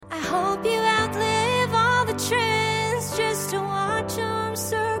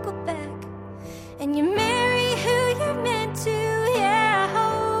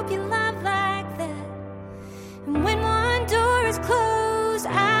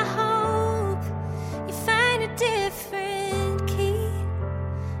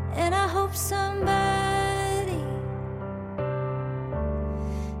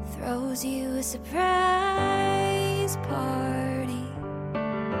surprise party.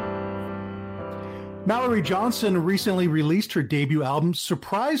 Mallory Johnson recently released her debut album,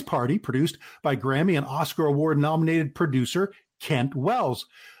 Surprise Party, produced by Grammy and Oscar Award-nominated producer Kent Wells.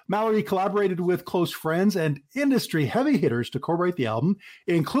 Mallory collaborated with close friends and industry heavy hitters to co-write the album,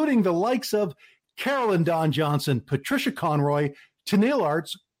 including the likes of Carolyn Dawn Johnson, Patricia Conroy, Tenille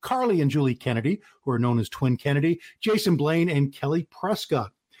Arts, Carli and Julie Kennedy, who are known as Twin Kennedy, Jason Blaine, and Kelly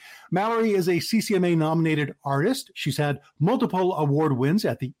Prescott. Mallory is a CCMA-nominated artist. She's had multiple award wins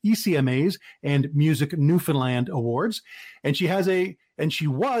at the ECMAs and MusicNL Awards, and she was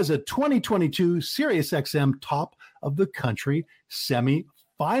a 2022 SiriusXM Top of the Country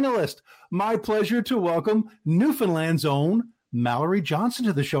Semi-Finalist. My pleasure to welcome Newfoundland's own Mallory Johnson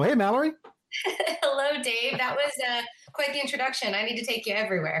to the show. Hey, Mallory. Hello, Dave. That was quite the introduction. I need to take you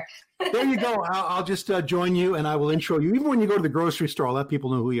everywhere. There you go. I'll just join you and I will intro you. Even when you go to the grocery store, I'll let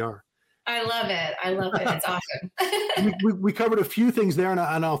people know who you are. I love it. It's awesome. we covered a few things there,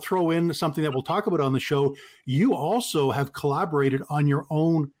 and I'll throw in something that we'll talk about on the show. You also have collaborated on your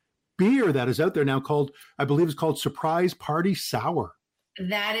own beer that is out there now called, I believe it's called Surprise Party Sour.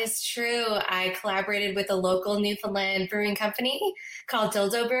 That is true. I collaborated with a local Newfoundland brewing company called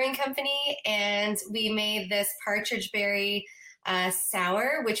Dildo Brewing Company, and we made this partridge berry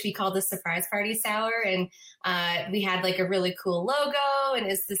sour, which we called the Surprise Party Sour. And we had like a really cool logo, and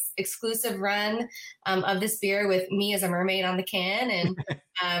it's this exclusive run of this beer with me as a mermaid on the can, and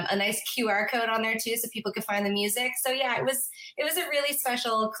a nice QR code on there too, so people could find the music. So yeah, it was a really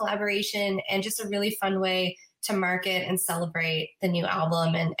special collaboration and just a really fun way to market and celebrate the new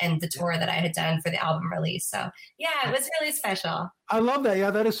album and the tour that I had done for the album release. So yeah, it was really special. I love that. Yeah,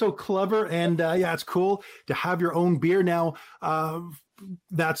 that is so clever. And yeah, it's cool to have your own beer now.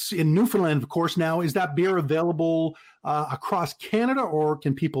 That's in Newfoundland, of course. Now, is that beer available across Canada, or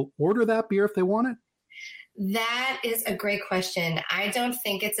can people order that beer if they want it? That is a great question. I don't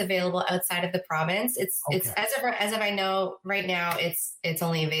think it's available outside of the province. It's as of I know right now, it's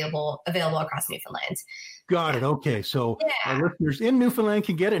only available across Newfoundland. Got it. Okay. So our listeners in Newfoundland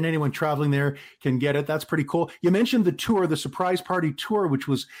can get it, and anyone traveling there can get it. That's pretty cool. You mentioned the tour, the Surprise Party Tour, which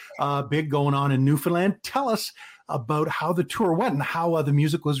was big going on in Newfoundland. Tell us about how the tour went and how the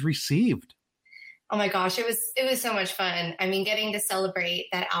music was received. Oh my gosh, it was so much fun. I mean, getting to celebrate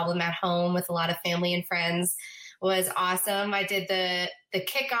that album at home with a lot of family and friends was awesome. I did the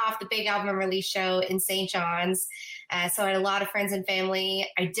kickoff, the big album release show in St. John's. So I had a lot of friends and family.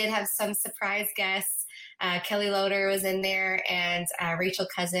 I did have some surprise guests. Kelly Loader was in there, and Rachel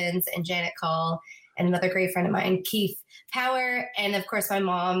Cousins and Janet Call, and another great friend of mine, Keith Power. And of course, my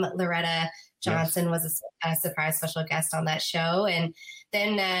mom, Loretta Johnson, was a surprise special guest on that show. And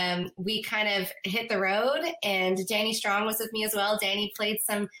then we kind of hit the road, and Danny Strong was with me as well. Danny played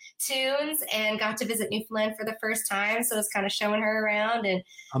some tunes and got to visit Newfoundland for the first time. So it was kind of showing her around, and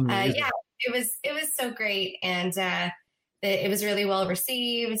it was so great. And it was really well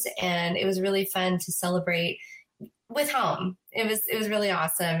received, and it was really fun to celebrate with home. It was really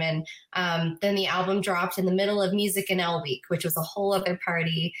awesome. And then the album dropped in the middle of MusicNL week, which was a whole other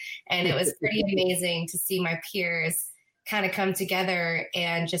party. And it was pretty amazing to see my peers kind of come together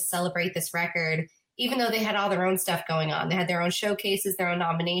and just celebrate this record, even though they had all their own stuff going on. They had their own showcases, their own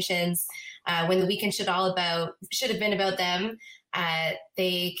nominations. When the weekend should have been about them,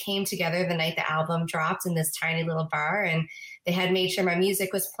 they came together the night the album dropped in this tiny little bar, and they had made sure my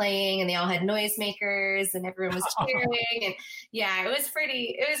music was playing, and they all had noisemakers, and everyone was cheering. And yeah, it was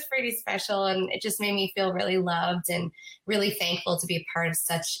pretty special. And it just made me feel really loved and really thankful to be a part of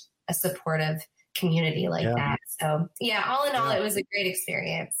such a supportive community like that. So yeah, all in all, it was a great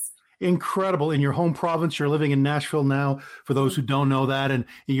experience. Incredible. In your home province, you're living in Nashville now, for those who don't know that, and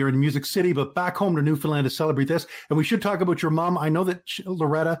you're in Music City, but back home to Newfoundland to celebrate this. And we should talk about your mom. I know that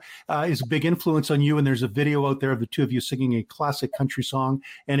Loretta is a big influence on you, and there's a video out there of the two of you singing a classic country song,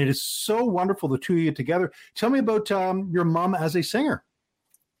 and it is so wonderful, the two of you together. Tell me about your mom as a singer.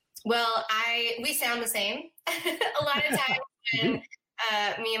 Well, we sound the same. A lot of times when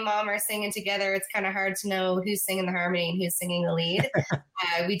me and mom are singing together, it's kind of hard to know who's singing the harmony and who's singing the lead.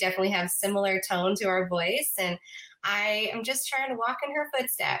 We definitely have similar tone to our voice, and I am just trying to walk in her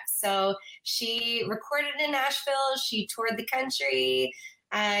footsteps. So she recorded in Nashville. She toured the country,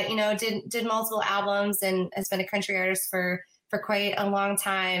 did multiple albums, and has been a country artist for quite a long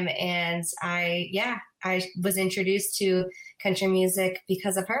time. And I was introduced to country music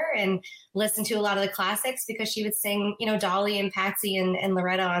because of her, and listened to a lot of the classics because she would sing, Dolly and Patsy and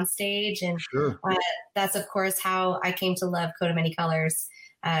Loretta on stage. And that's, of course, how I came to love Coat of Many Colors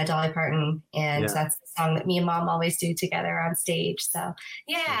Dolly Parton, and that's the song that me and Mom always do together on stage. So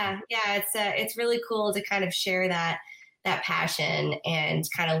it's really cool to kind of share that passion and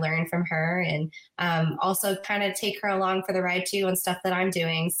kind of learn from her, and also kind of take her along for the ride too on stuff that I'm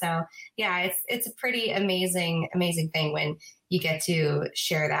doing. So it's a pretty amazing thing when you get to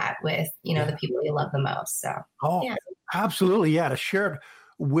share that with, the people you love the most. So absolutely. Yeah. To share it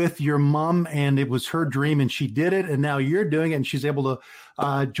with your mom, and it was her dream and she did it, and now you're doing it, and she's able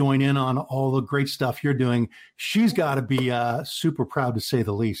to join in on all the great stuff you're doing. She's got to be super proud, to say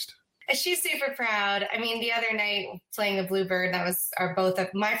the least. She's super proud. I mean, the other night playing the Bluebird, that was both of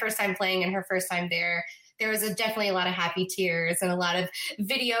my first time playing and her first time there. There was definitely a lot of happy tears and a lot of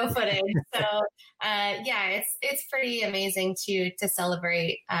video footage. So it's pretty amazing to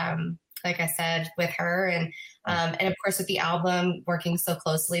celebrate, like I said, with her, and of course with the album, working so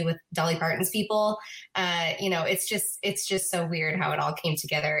closely with Dolly Parton's people. It's just so weird how it all came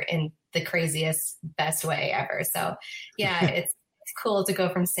together in the craziest, best way ever. So it's cool to go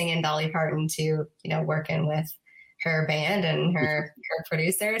from singing Dolly Parton to, working with her band and her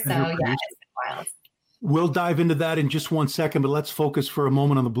producer. So it's been wild. We'll dive into that in just one second, but let's focus for a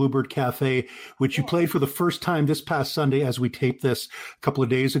moment on the Bluebird Cafe, which you played for the first time this past Sunday as we taped this a couple of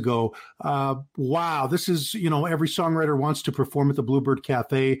days ago. Wow, this is, every songwriter wants to perform at the Bluebird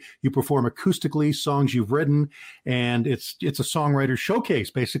Cafe. You perform acoustically, songs you've written, and it's a songwriter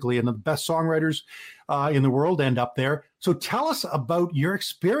showcase, basically, and the best songwriters in the world end up there. So tell us about your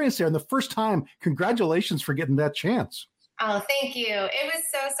experience there and the first time. Congratulations for getting that chance. Oh, thank you. It was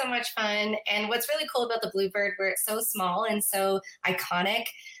so much fun. And what's really cool about the Bluebird, where it's so small and so iconic,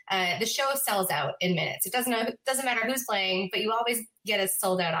 the show sells out in minutes. It doesn't matter who's playing, but you always get a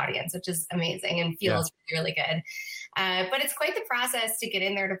sold out audience, which is amazing and feels really good. But it's quite the process to get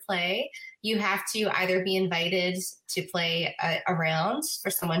in there to play. You have to either be invited to play a round for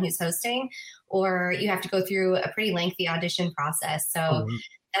someone who's hosting, or you have to go through a pretty lengthy audition process. So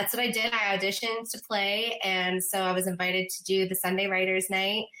that's what I did. I auditioned to play. And so I was invited to do the Sunday Writers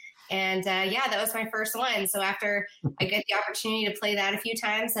Night. And that was my first one. So after I get the opportunity to play that a few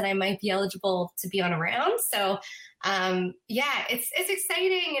times, then I might be eligible to be on a round. So it's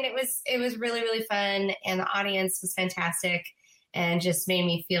exciting. And it was really, really fun. And the audience was fantastic and just made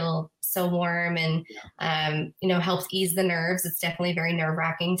me feel so warm and, helped ease the nerves. It's definitely very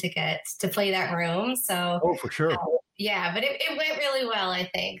nerve-wracking to get to play that room. So for sure. But it went really well, I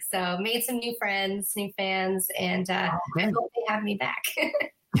think. So made some new friends, new fans, and I hope they have me back.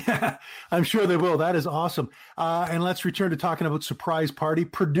 Yeah, I'm sure they will. That is awesome. And let's return to talking about Surprise Party,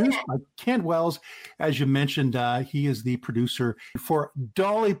 produced by Kent Wells. As you mentioned, he is the producer for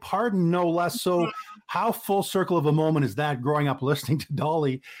Dolly Parton, no less. So how full circle of a moment is that, growing up listening to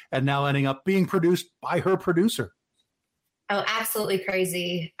Dolly and now ending up being produced by her producer? Oh, absolutely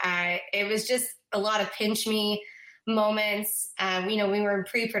crazy. It was just a lot of pinch me moments. We were in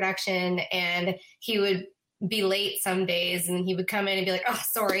pre-production and he would be late some days and he would come in and be like, oh,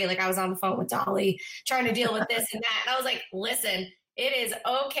 sorry. Like I was on the phone with Dolly trying to deal with this and that. And I was like, listen, it is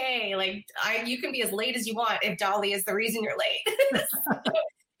okay. Like you can be as late as you want if Dolly is the reason you're late. So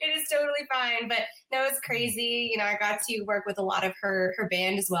it is totally fine. But no, it's crazy. I got to work with a lot of her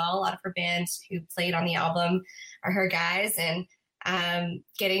band as well. A lot of her band who played on the album are her guys, and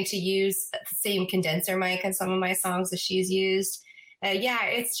getting to use the same condenser mic on some of my songs as she's used.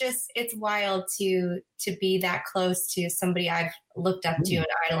 It's wild to be that close to somebody I've looked up to and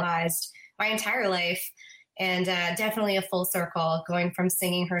idolized my entire life. And definitely a full circle, going from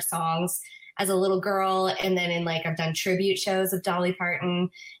singing her songs as a little girl, and then I've done tribute shows of Dolly Parton,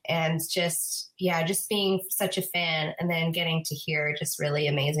 and just being such a fan, and then getting to hear just really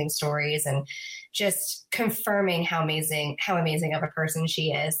amazing stories and just confirming how amazing of a person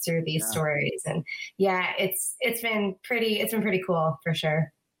she is through these stories. And it's been pretty cool for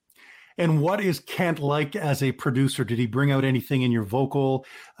sure. And what is Kent like as a producer? Did he bring out anything in your vocal,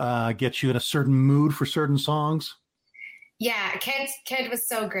 get you in a certain mood for certain songs? Yeah, Kent was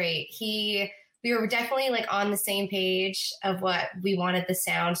so great. We were definitely on the same page of what we wanted the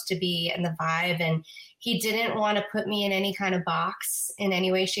sound to be and the vibe. And he didn't want to put me in any kind of box in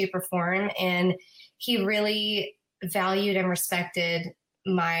any way, shape, or form. And he really valued and respected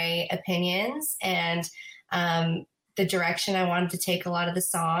my opinions and the direction I wanted to take a lot of the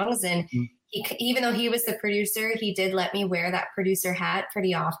songs. And even though he was the producer, he did let me wear that producer hat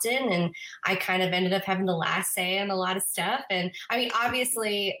pretty often. And I kind of ended up having the last say on a lot of stuff. And I mean,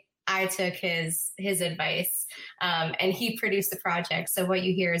 obviously I took his advice, and he produced the project. So what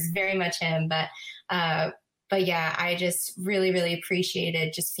you hear is very much him, but yeah, I just really, really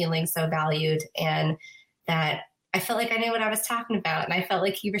appreciated just feeling so valued, and that I felt like I knew what I was talking about. And I felt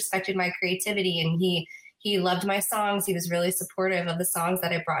like he respected my creativity, and he loved my songs. He was really supportive of the songs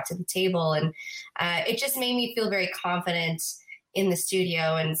that I brought to the table. And it just made me feel very confident in the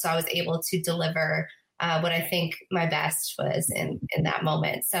studio. And so I was able to deliver what I think my best was in that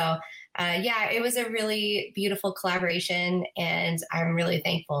moment. So it was a really beautiful collaboration, and I'm really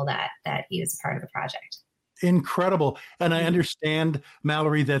thankful that he was a part of the project. Incredible. And I understand,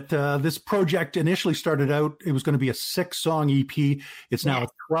 Mallory, that this project initially started out, it was going to be a 6-song EP. It's now a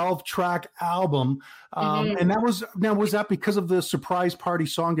 12-track album. And was that because of the surprise party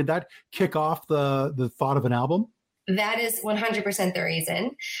song? Did that kick off the thought of an album? That is 100% the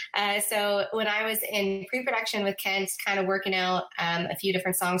reason. So when I was in pre-production with Kent, kind of working out a few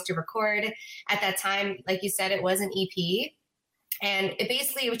different songs to record, at that time, like you said, it was an EP. And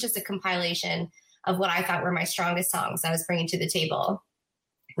it was just a compilation of what I thought were my strongest songs I was bringing to the table.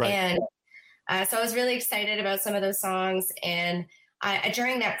 Right. And so I was really excited about some of those songs. And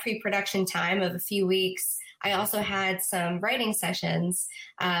during that pre-production time of a few weeks, I also had some writing sessions,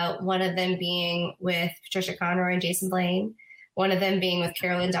 one of them being with Patricia Conroy and Jason Blaine, one of them being with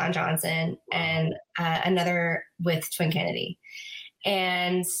Carolyn Dawn Johnson, and another with Twin Kennedy.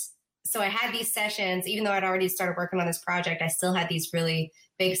 And so I had these sessions, even though I'd already started working on this project, I still had these really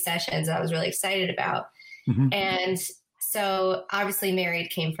big sessions that I was really excited about. Mm-hmm. And so obviously Married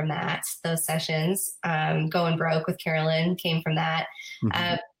came from that, those sessions. Going Broke with Carolyn came from that.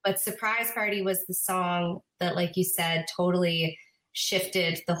 Mm-hmm. But Surprise Party was the song that, like you said, totally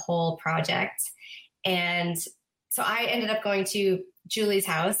shifted the whole project. And so I ended up going to Julie's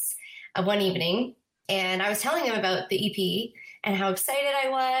house one evening, and I was telling him about the EP and how excited I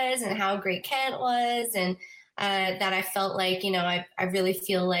was and how great Kent was, and that I felt like, I really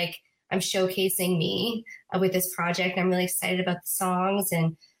feel like I'm showcasing me with this project. I'm really excited about the songs.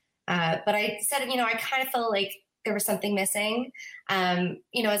 And but I said, I kind of felt like there was something missing.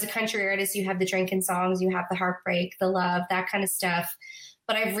 As a country artist, you have the drinking songs, you have the heartbreak, the love, that kind of stuff.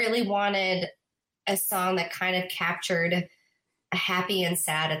 But I really wanted a song that kind of captured a happy and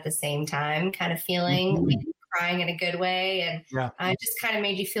sad at the same time kind of feeling. Mm-hmm. Crying in a good way, and just kind of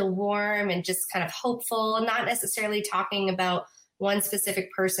made you feel warm and just kind of hopeful, not necessarily talking about one specific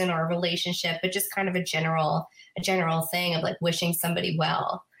person or a relationship, but just kind of a general thing of like wishing somebody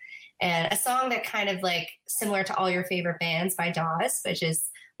well. And a song that kind of like similar to All Your Favorite Bands by Dawes, which is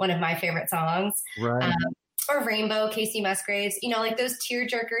one of my favorite songs. Right. Or Rainbow, Casey Musgraves, like those tear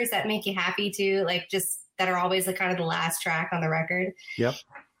jerkers that make you happy too, like just that are always the kind of the last track on the record. Yep.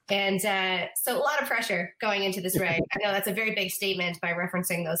 And so a lot of pressure going into this write. I know that's a very big statement by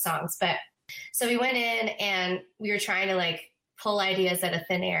referencing those songs. But so we went in and we were trying to like pull ideas out of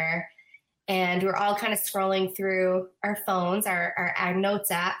thin air. And we're all kind of scrolling through our phones, our notes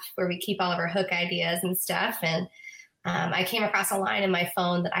app where we keep all of our hook ideas and stuff. And I came across a line in my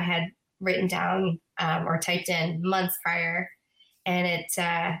phone that I had written down or typed in months prior. And it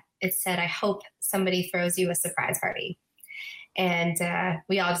said, "I hope somebody throws you a surprise party." And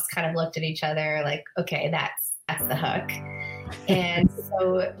we all just kind of looked at each other like, okay, that's the hook. And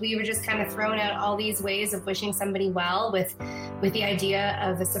so we were just kind of throwing out all these ways of wishing somebody well with the idea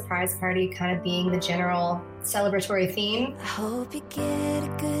of a surprise party kind of being the general celebratory theme. I hope you get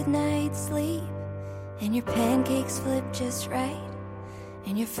a good night's sleep and your pancakes flip just right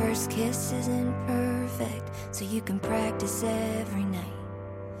and your first kiss isn't perfect so you can practice every night.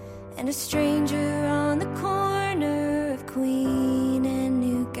 And a stranger on the corner of Queen and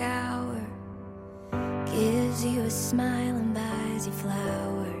New Gower gives you a smile and buys you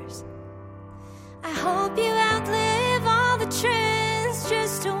flowers. I hope you outlive all the trends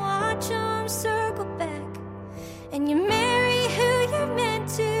just to watch them circle back. And you marry who you're meant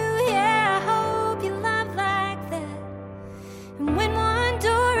to, yeah, I hope you love like that. And when one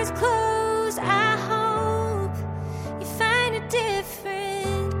door is closed, I hope you find a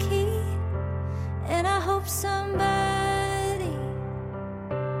different key. And I hope somebody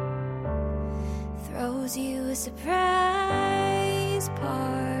throws you a surprise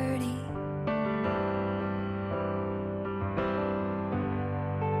party.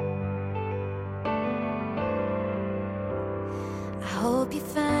 I hope you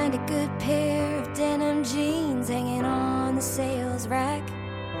find a good pair of denim jeans hanging on the sales rack.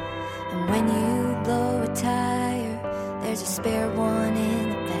 And when you blow a tire, there's a spare one in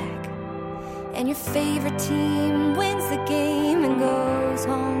the back. And your favorite team wins the game and goes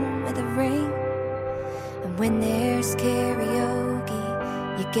home with a ring. And when there's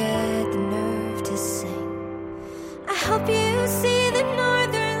karaoke, you get the nerve to sing. I hope you see the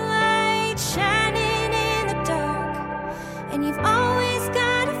northern light shining in the dark. And you've always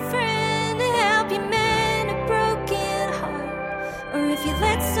got a friend to help you mend a broken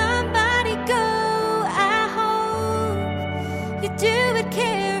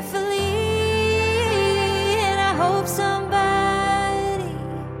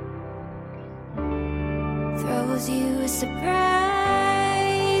throws you a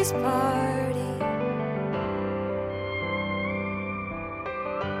surprise party.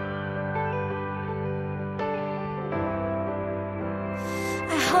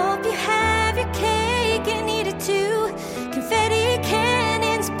 I hope you have your cake and eat it too. Confetti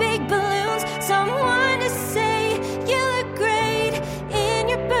cannons, big balloons, someone to say you look great in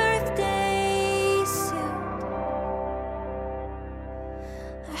your birthday suit.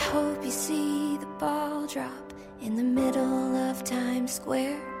 I hope you see the ball drop in the middle of Times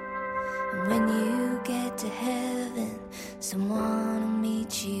Square. And when you get to heaven, someone will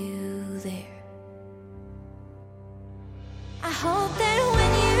meet you there. I hope that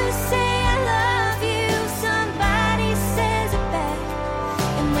when you say I love you, somebody says it back.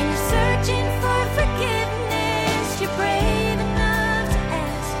 And when you're searching for forgiveness, you're brave enough to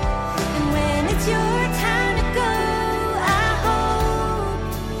ask. And when it's your time to go, I hope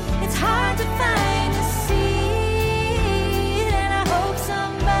it's hard to find a seat. And I hope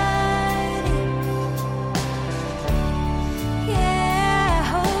somebody, yeah, I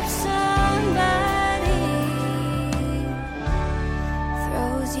hope somebody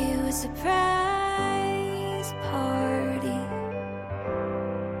throws you a surprise party.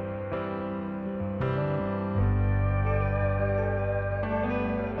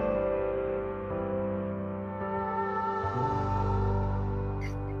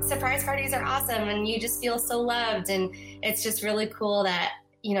 Surprise parties are awesome, and you just feel so loved, and it's just really cool that,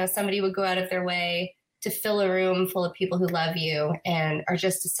 you know, somebody would go out of their way to fill a room full of people who love you and are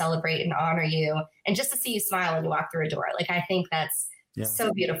just to celebrate and honor you and just to see you smile when you walk through a door. Like, I think that's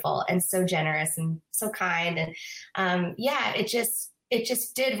so beautiful and so generous and so kind. And it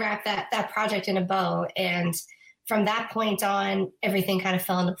just did wrap that project in a bow. And from that point on, everything kind of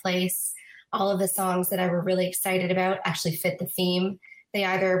fell into place. All of the songs that I were really excited about actually fit the theme. They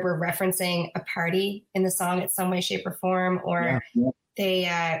either were referencing a party in the song in some way, shape, or form, or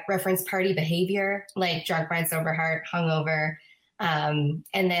they reference party behavior, like drunk mind, sober heart, hungover, and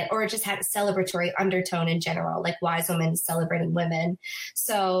then, or it just had a celebratory undertone in general, like Wise Woman celebrating women.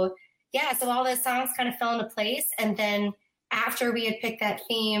 So all those songs kind of fell into place. And then after we had picked that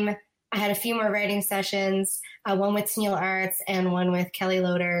theme, I had a few more writing sessions, one with Tenille Arts and one with Kelly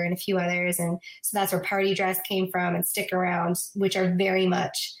Loader and a few others. And so that's where Party Dress came from, and Stick Around, which are very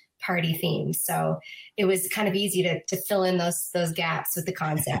much party themes. So it was kind of easy to fill in those gaps with the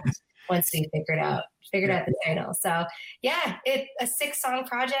concept once we figured out the title. So a 6-song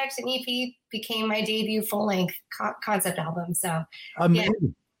project, an EP, became my debut full-length concept album. So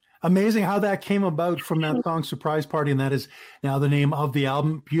Amazing how that came about from that song Surprise Party, and that is now the name of the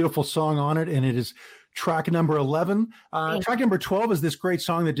album. Beautiful song on it, and it is track number 11. Track number 12 is this great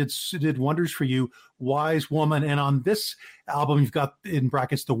song that did wonders for you, Wise Woman. And on this album, you've got in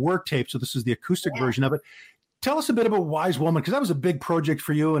brackets the work tape, so this is the acoustic version of it. Tell us a bit about Wise Woman, because that was a big project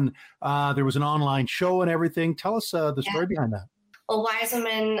for you, and there was an online show and everything. Tell us the story behind that. Well, Wise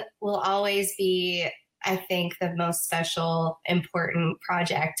Woman will always be, I think, the most special, important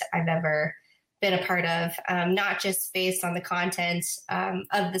project I've ever been a part of, not just based on the content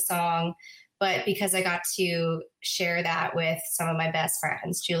of the song, but because I got to share that with some of my best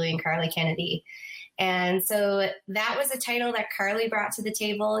friends, Julie and Carli Kennedy. And so that was a title that Carli brought to the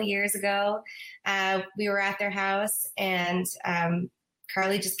table years ago. We were at their house, and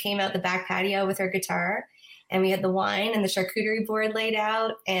Carli just came out the back patio with her guitar, and we had the wine and the charcuterie board laid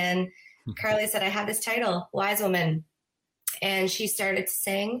out, and Carli said, I had this title, Wise Woman. And she started to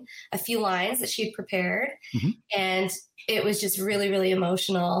sing a few lines that she'd prepared. And it was just really, really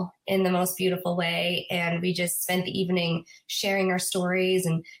emotional in the most beautiful way. And we just spent the evening sharing our stories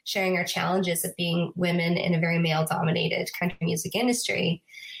and sharing our challenges of being women in a very male-dominated country music industry.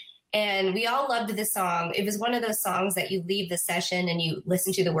 And we all loved this song. It was one of those songs that you leave the session and you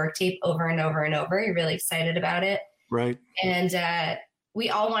listen to the work tape over and over and over. You're really excited about it. Right. And we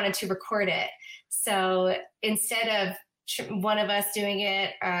all wanted to record it. So instead of one of us doing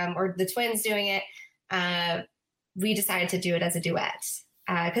it or the twins doing it, we decided to do it as a duet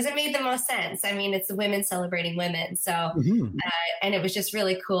because it made the most sense. I mean, it's the women celebrating women. So, and it was just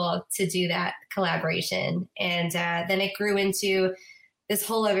really cool to do that collaboration. And then it grew into this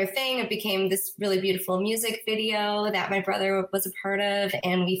whole other thing. It became this really beautiful music video that my brother was a part of.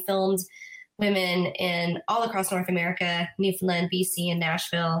 And we filmed women in all across North America, Newfoundland, BC, and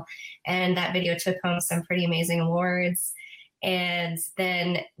Nashville. And that video took home some pretty amazing awards. And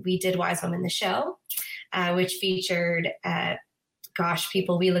then we did Wise Woman, the show, which featured,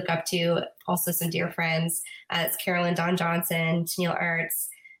 people we look up to, also some dear friends. It's Carolyn Dawn Johnson, Tenille Arts,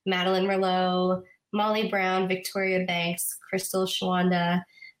 Madeline Merlot, Molly Brown, Victoria Banks, Crystal Shawanda,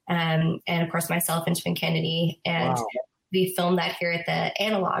 and of course myself and Twin Kennedy. And Wow. we filmed that here at the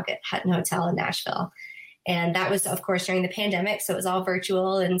Analog at Hutton Hotel in Nashville. And that was, of course, during the pandemic. So it was all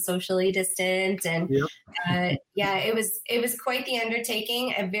virtual and socially distant. And it was quite the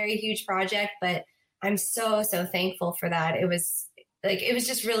undertaking, a very huge project, but I'm so thankful for that. It was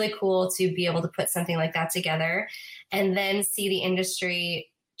just really cool to be able to put something like that together and then see the industry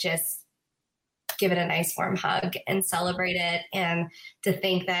just give it a nice warm hug and celebrate it. And to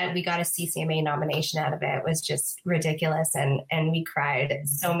think that we got a CCMA nomination out of it was just ridiculous. And we cried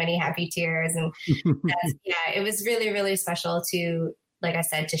so many happy tears. And it was really, really special to, like I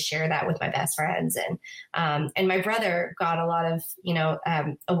said, to share that with my best friends. And my brother got a lot of,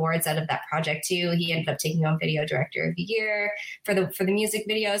 awards out of that project too. He ended up taking home Video Director of the Year for the music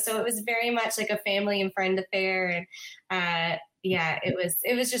video. So it was very much like a family and friend affair. And,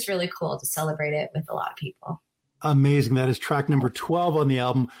 it was just really cool to celebrate it with a lot of people. Amazing. That is track number 12 on the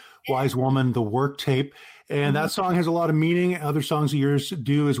album, Wise Woman, the Work Tape. And that song has a lot of meaning. Other songs of yours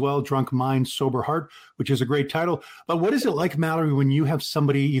do as well, Drunk Mind, Sober Heart, which is a great title. But what is it like, Mallory, when you have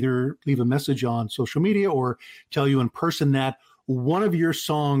somebody either leave a message on social media or tell you in person that one of your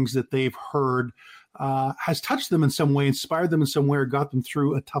songs that they've heard has touched them in some way, inspired them in some way, or got them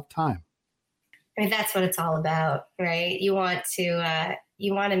through a tough time? I mean, that's what it's all about, right? You want to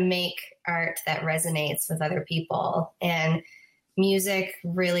make art that resonates with other people, and music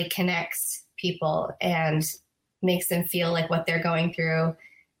really connects people and makes them feel like what they're going through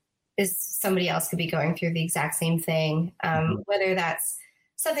is somebody else could be going through the exact same thing. Whether that's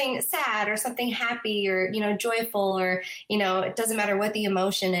something sad or something happy or, joyful, or, it doesn't matter what the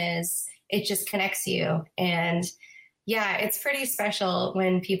emotion is, it just connects you. And yeah, it's pretty special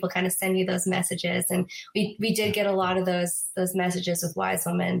when people kind of send you those messages. And we did get a lot of those messages with Wise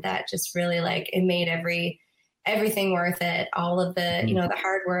Woman that just really it made everything worth it. All of the, the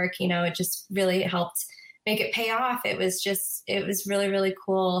hard work, it just really helped make it pay off. It was really, really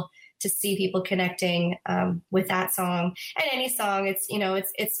cool to see people connecting with that song and any song. It's,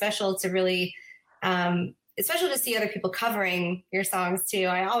 it's special to really, it's special to see other people covering your songs too.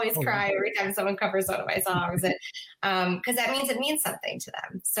 I always cry every time someone covers one of my songs, and because that means it means something to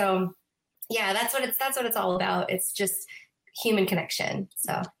them. So yeah, that's what it's all about. It's just human connection.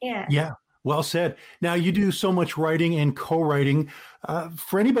 So yeah. Yeah. Well said. Now, you do so much writing and co-writing.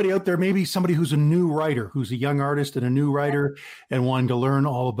 For anybody out there, maybe somebody who's a new writer, who's a young artist and a new writer and wanting to learn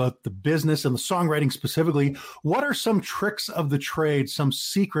all about the business and the songwriting specifically, what are some tricks of the trade, some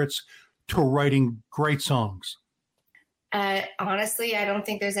secrets to writing great songs? Honestly, I don't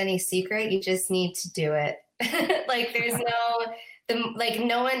think there's any secret. You just need to do it.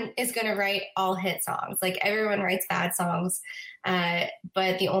 No one is going to write all hit songs. Everyone writes bad songs.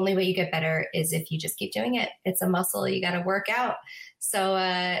 But the only way you get better is if you just keep doing it. It's a muscle you got to work out. So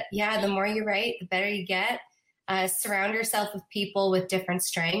the more you write, the better you get. Surround yourself with people with different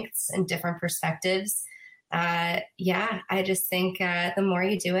strengths and different perspectives. I just think the more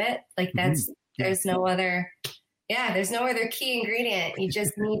you do it, there's no other key ingredient. You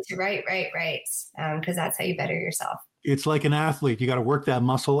just need to write, because that's how you better yourself. It's like an athlete. You got to work that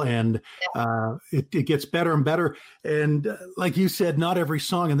muscle, and it gets better and better. And like you said, not every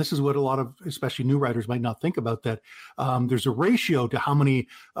song, and this is what a lot of, especially new writers, might not think about, that there's a ratio to how many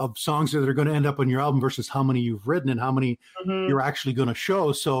of songs that are going to end up on your album versus how many you've written and how many you're actually going to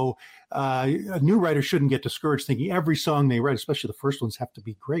show. So a new writer shouldn't get discouraged thinking every song they write, especially the first ones, have to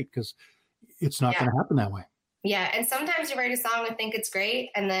be great, because it's not going to happen that way. Yeah. And sometimes you write a song and think it's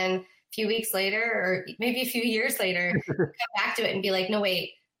great, and then few weeks later, or maybe a few years later, come back to it and be like, no,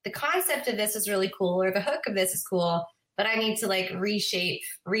 wait, the concept of this is really cool, or the hook of this is cool, but I need to reshape,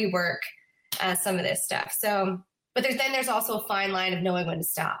 rework some of this stuff. So, but there's also a fine line of knowing when to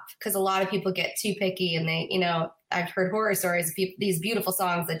stop, because a lot of people get too picky, and they, I've heard horror stories of these beautiful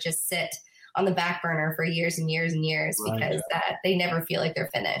songs that just sit on the back burner for years and years and years because they never feel like they're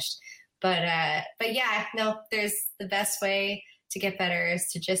finished. But there's the best way to get better is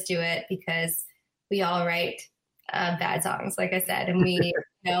to just do it, because we all write bad songs, like I said, and we,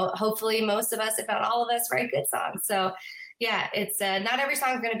 hopefully most of us, if not all of us, write good songs. So yeah, it's not every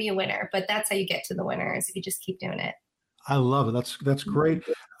song is going to be a winner, but that's how you get to the winners, if you just keep doing it. I love it. That's great.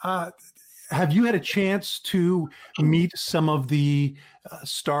 Have you had a chance to meet some of the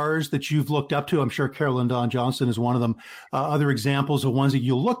stars that you've looked up to? I'm sure Carolyn Dawn Johnson is one of them. Other examples of ones that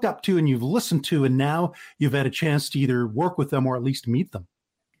you looked up to and you've listened to, and now you've had a chance to either work with them or at least meet them.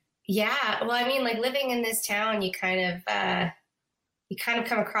 Yeah. Well, I mean, living in this town, you kind of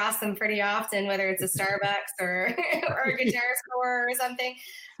come across them pretty often, whether it's a Starbucks or a guitar store or something.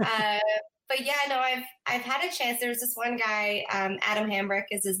 yeah, no, I've had a chance. There was this one guy, Adam Hambrick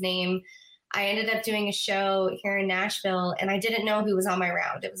is his name. I ended up doing a show here in Nashville, and I didn't know who was on my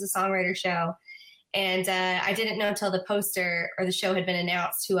round. It was a songwriter show. And I didn't know until the poster or the show had been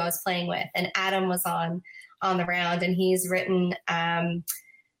announced who I was playing with. And Adam was on the round, and he's written some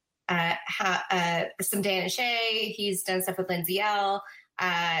Dan and Shay. He's done stuff with Lindsay L.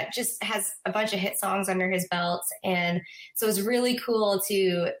 Just has a bunch of hit songs under his belt. And so it was really cool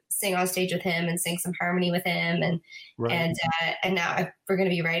to sing on stage with him and sing some harmony with him. And now we're going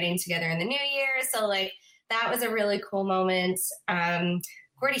to be writing together in the new year. So like, that was a really cool moment.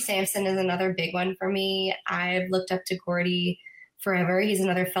 Gordy Sampson is another big one for me. I've looked up to Gordy forever. He's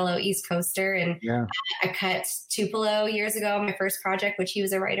another fellow East Coaster. And I cut Tupelo years ago, my first project, which he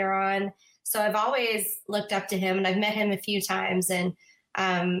was a writer on. So I've always looked up to him, and I've met him a few times. And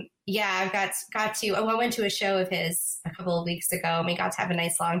I've got to, I went to a show of his a couple of weeks ago, and we got to have a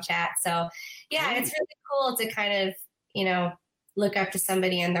nice long chat. So it's really cool to kind of, look up to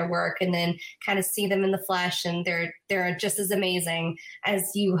somebody and their work, and then kind of see them in the flesh, and they're just as amazing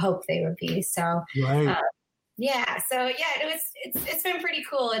as you hope they would be. So it's been pretty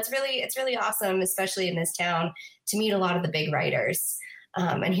cool. It's really awesome, especially in this town, to meet a lot of the big writers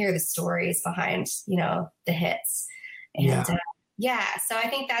and hear the stories behind the hits. And so I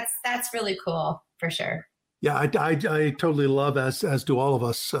think that's really cool for sure. Yeah, I totally love, as do all of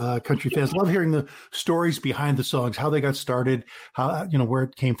us country fans, love hearing the stories behind the songs, how they got started, how, where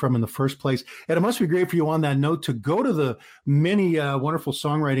it came from in the first place. And it must be great for you on that note to go to the many wonderful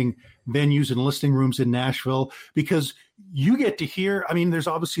songwriting venues and listening rooms in Nashville, because you get to hear, there's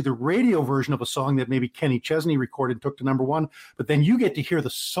obviously the radio version of a song that maybe Kenny Chesney recorded and took to number one, but then you get to hear the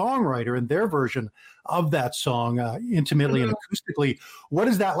songwriter and their version of that song intimately and acoustically. What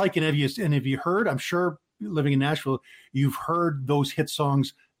is that like? And have you heard, I'm sure, living in Nashville, you've heard those hit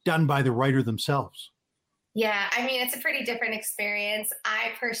songs done by the writer themselves. Yeah, it's a pretty different experience.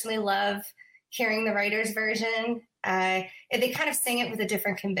 I personally love hearing the writer's version. They kind of sing it with a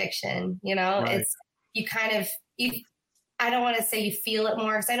different conviction, Right. I don't want to say you feel it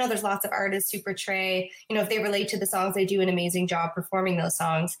more, because I know there's lots of artists who portray, if they relate to the songs, they do an amazing job performing those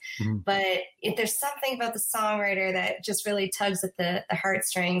songs. Mm-hmm. But if there's something about the songwriter that just really tugs at the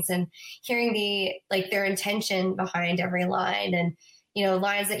heartstrings, and hearing their intention behind every line, and,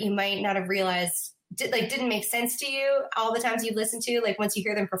 lines that you might not have realized didn't make sense to you all the times you listen to, like once you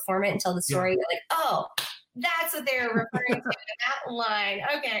hear them perform it and tell the story, you're like, oh, that's what they're referring to in that line.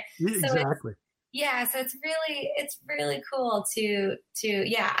 Okay. Exactly. So it's really cool to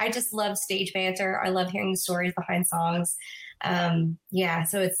I just love stage banter. I love hearing the stories behind songs. So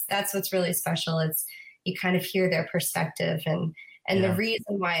that's what's really special. It's, you kind of hear their perspective and the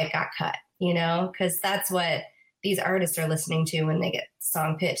reason why it got cut, because that's what these artists are listening to when they get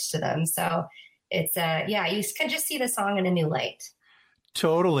song pitched to them. So it's, you can just see the song in a new light.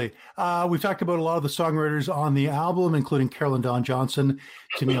 Totally. We've talked about a lot of the songwriters on the album, including Carolyn Dawn Johnson,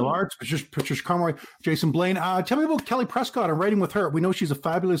 Tenille Arts, Patricia Conroy, Jason Blaine. Tell me about Kelly Prescott and writing with her. We know she's a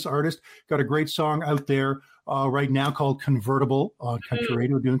fabulous artist, got a great song out there right now called Convertible on Country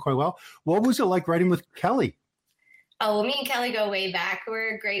Radio, doing quite well. What was it like writing with Kelly? Oh, well, me and Kelly go way back.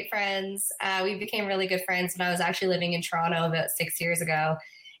 We're great friends. We became really good friends when I was actually living in Toronto about 6 years ago.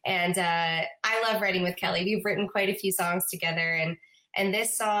 And I love writing with Kelly. We've written quite a few songs together, and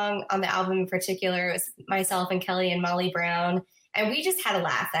this song on the album in particular, it was myself and Kelly and Molly Brown. And we just had a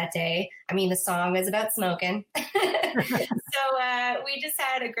laugh that day. The song is about smoking. So we just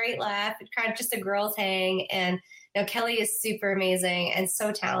had a great laugh. It's kind of just a girls hang. And, Kelly is super amazing and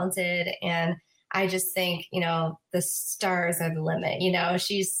so talented. And I just think, the stars are the limit.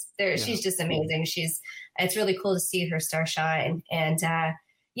 She's there. Yeah. She's just amazing. It's really cool to see her star shine. And,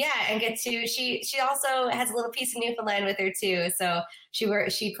 and get to, she also has a little piece of Newfoundland with her too. So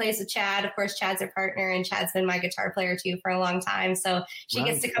she plays with Chad. Of course, Chad's her partner, and Chad's been my guitar player too for a long time. So she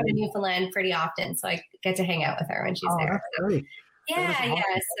gets to come to Newfoundland pretty often. So I get to hang out with her when she's there. So, awesome.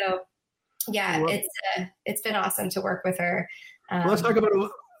 So it's been awesome to work with her. Let's talk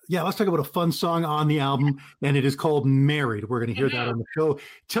about a fun song on the album, and it is called Married. We're going to hear that on the show.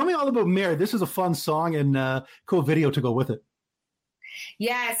 Tell me all about Married. This is a fun song and cool video to go with it.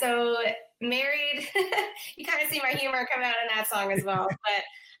 Yeah, so Married, you kind of see my humor come out in that song as well.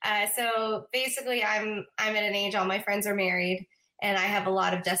 But so basically, I'm at an age, all my friends are married, and I have a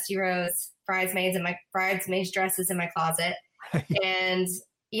lot of Dusty Rose bridesmaids dresses in my closet. And,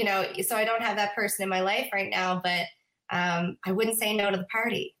 so I don't have that person in my life right now, but I wouldn't say no to the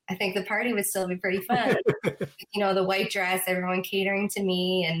party. I think the party would still be pretty fun. The white dress, everyone catering to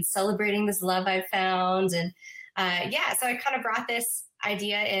me and celebrating this love I've found. And So I kind of brought this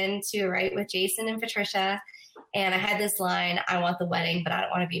idea in to write with Jason and Patricia. And I had this line, I want the wedding, but I don't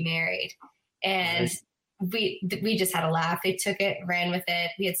want to be married. And we just had a laugh. They took it, ran with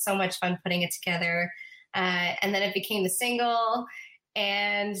it. We had so much fun putting it together. And then it became the single.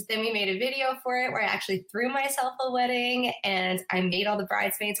 And then we made a video for it where I actually threw myself a wedding and I made all the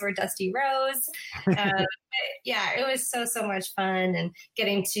bridesmaids wear Dusty Rose. It was so much fun, and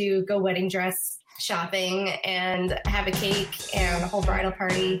getting to go wedding dress shopping and have a cake and a whole bridal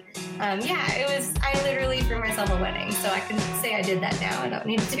party. I literally threw myself a wedding. So I can say I did that now. I don't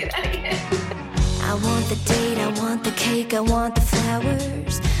need to do that again. I want the date, I want the cake, I want the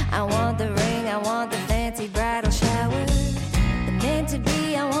flowers, I want the ring, I want the fancy bridal shower. The meant to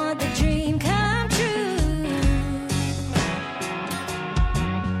be, I want the dream come true.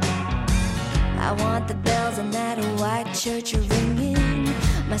 I want the bells and that white church ringing,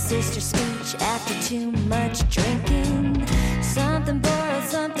 my sister's speech after too much drinking, something borrowed,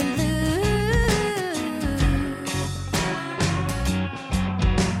 something blue.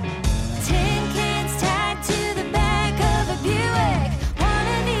 10 cans tied to the back of a Buick. One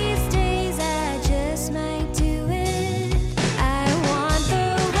of these days I just might do it. I want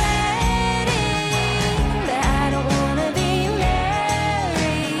the wedding, but I don't want to be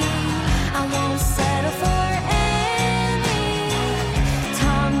married. I won't settle for any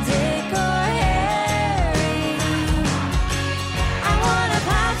Tom, Dick, or Harry. I want to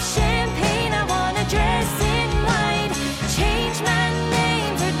pop champagne, I want to dress in white, change my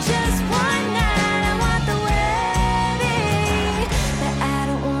name for just one night. I want the wedding, but I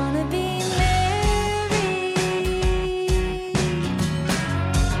don't want to be married.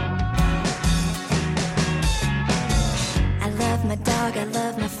 I love my dog, I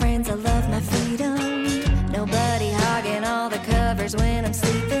love my friends, I love my freedom. Nobody hogging all the covers when I'm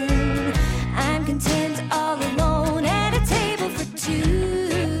sleeping. I'm content all alone at a table for two.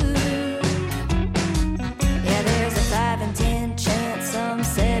 Yeah, there's a 5 in 10 chance some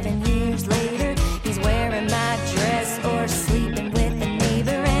 7 years later he's wearing my dress or sleeping with a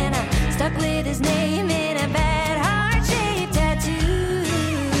neighbor, and I'm stuck with his name in a bad heart-shaped tattoo.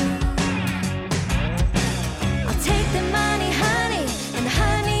 I'll take the money, honey, and the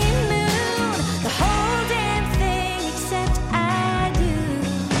honeymoon, the whole damn thing, except I do.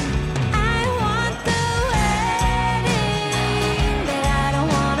 I want the wedding, but I don't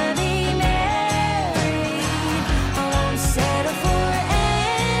want to be married. I won't settle for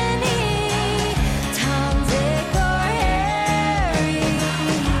any Tom, Dick, or Harry.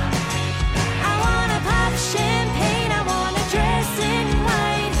 I want to pop champagne, I want to dress in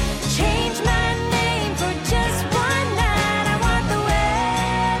white, change my name for just one night. I want the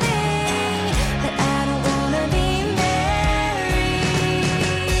wedding, but I don't want to be married.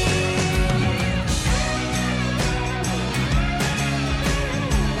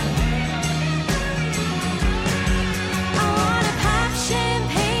 I want to pop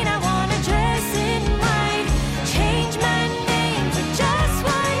champagne, I want to dress in white, change my name for just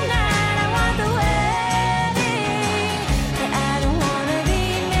one night. I want the wedding, but I don't want to be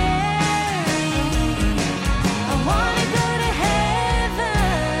married. I want to go to heaven,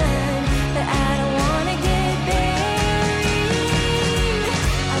 but I don't want to get buried.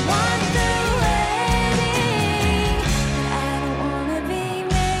 I want the wedding, but I don't want to be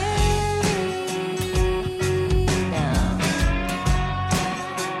married. No.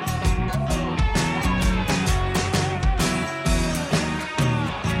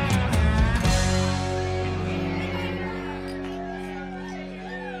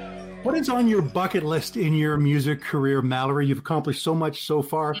 What is on your bucket list in your music career, Mallory? You've accomplished so much so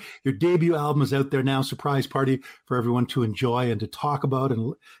far. Your debut album is out there now, surprise party for everyone to enjoy and to talk about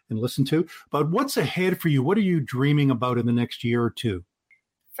and listen to. But what's ahead for you? What are you dreaming about in the next year or two?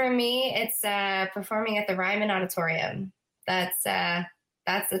 For me, it's performing at the Ryman Auditorium. That's the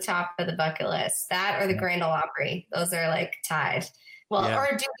top of the bucket list. That or the Grand Ole Opry. Those are like tied. Well, Yeah.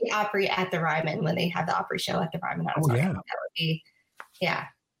 or do the Opry at the Ryman when they have the Opry show at the Ryman Auditorium. yeah. That would be,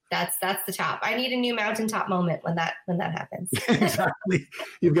 that's the top. I need a new mountaintop moment when that happens. Exactly.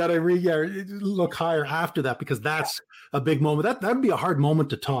 You've got to look higher after that, because that's a big moment. That would be a hard moment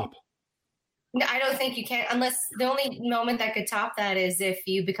to top. No, I don't think you can, unless the only moment that could top that is if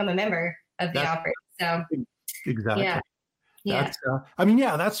you become a member of the Opry. So Exactly. yeah. That's,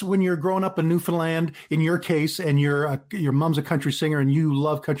 that's when you're growing up in Newfoundland, in your case, and your mom's a country singer and you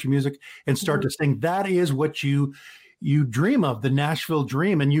love country music and start to sing. That is what you dream of, the Nashville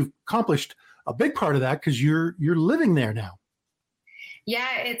dream. And you've accomplished a big part of that because you're living there now.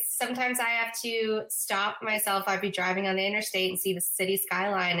 Yeah, it's sometimes I have to stop myself. I'd be driving on the interstate and see the city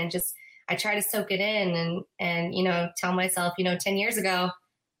skyline and just I try to soak it in and, tell myself, 10 years ago,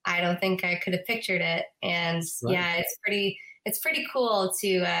 I don't think I could have pictured it. And yeah, it's pretty cool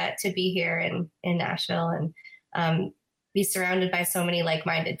to be here in Nashville and be surrounded by so many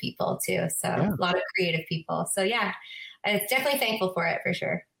like-minded people too. So a lot of creative people. So yeah, it's definitely thankful for it for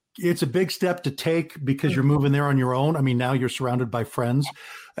sure. It's a big step to take because you're moving there on your own. I mean, now you're surrounded by friends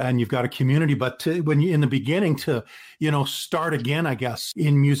and you've got a community, but when you in the beginning to, start again, I guess,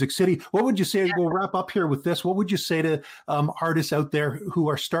 in Music City, what would you say? We'll wrap up here with this. What would you say to artists out there who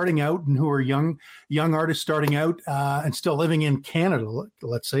are starting out and who are young artists starting out and still living in Canada,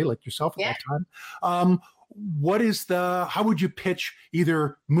 let's say, like yourself at that time? How would you pitch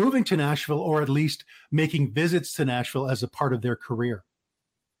either moving to Nashville or at least making visits to Nashville as a part of their career?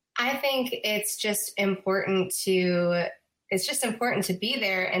 I think it's just important to be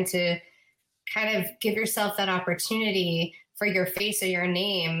there and to kind of give yourself that opportunity for your face or your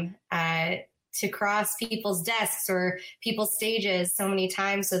name to cross people's desks or people's stages so many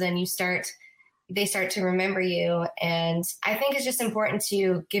times. So then they start to remember you. And I think it's just important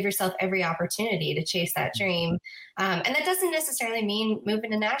to give yourself every opportunity to chase that dream. And that doesn't necessarily mean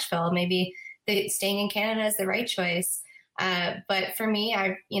moving to Nashville. Maybe staying in Canada is the right choice. But for me,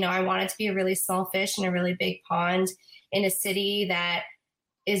 I wanted to be a really small fish in a really big pond in a city that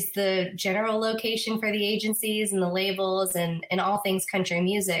is the general location for the agencies and the labels and all things country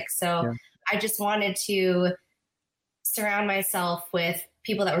music. So I just wanted to surround myself with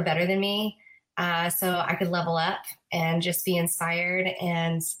people that were better than me. So I could level up and just be inspired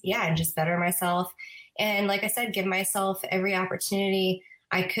and just better myself. And like I said, give myself every opportunity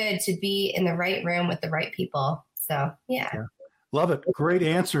I could to be in the right room with the right people. So, yeah. Love it. Great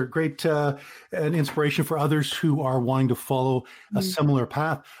answer. Great an inspiration for others who are wanting to follow a similar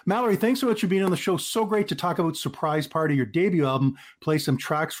path. Mallory, thanks so much for being on the show. So great to talk about Surprise Party, your debut album, play some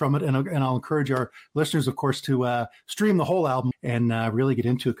tracks from it. And I'll encourage our listeners, of course, to stream the whole album and really get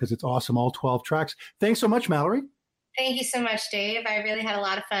into it because it's awesome. All 12 tracks. Thanks so much, Mallory. Thank you so much, Dave. I really had a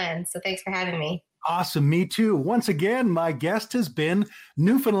lot of fun. So thanks for having me. Awesome. Me too. Once again, my guest has been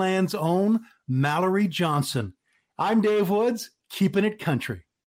Newfoundland's own Mallory Johnson. I'm Dave Woods, keeping it country.